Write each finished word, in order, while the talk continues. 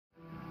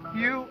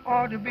You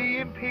ought to be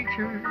in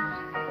pictures.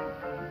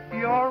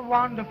 You're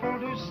wonderful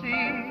to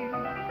see.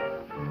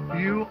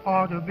 You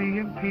ought to be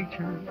in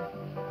pictures.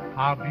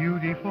 How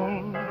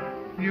beautiful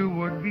you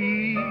would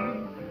be.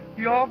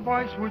 Your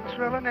voice would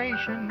thrill a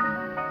nation.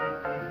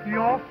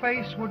 Your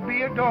face would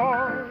be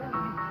adored.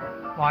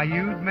 Why,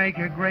 you'd make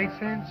a great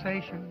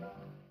sensation.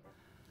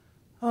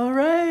 All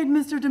right,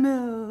 Mr.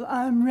 DeMille,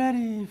 I'm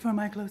ready for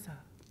my close-up.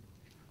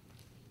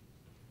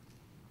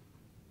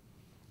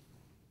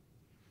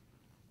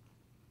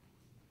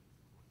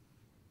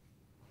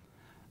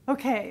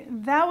 Okay,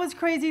 that was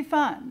crazy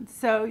fun,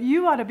 so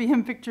you ought to be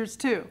in pictures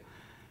too.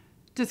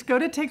 Just go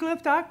to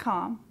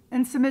TIGLFF.com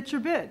and submit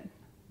your bid.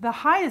 The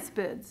highest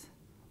bids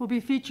will be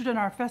featured in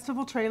our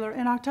festival trailer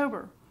in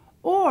October.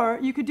 Or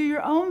you could do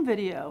your own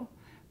video,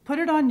 put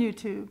it on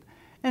YouTube,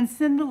 and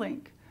send the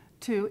link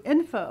to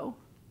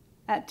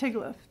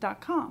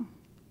info@TIGLFF.com.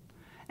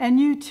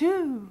 And you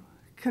too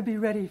could be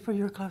ready for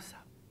your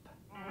close-up.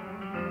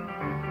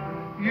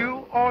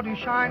 You ought to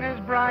shine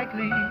as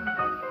brightly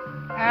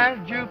as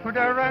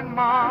Jupiter and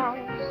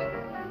Mars.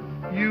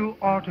 You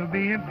ought to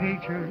be in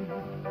pictures,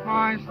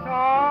 my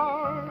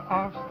star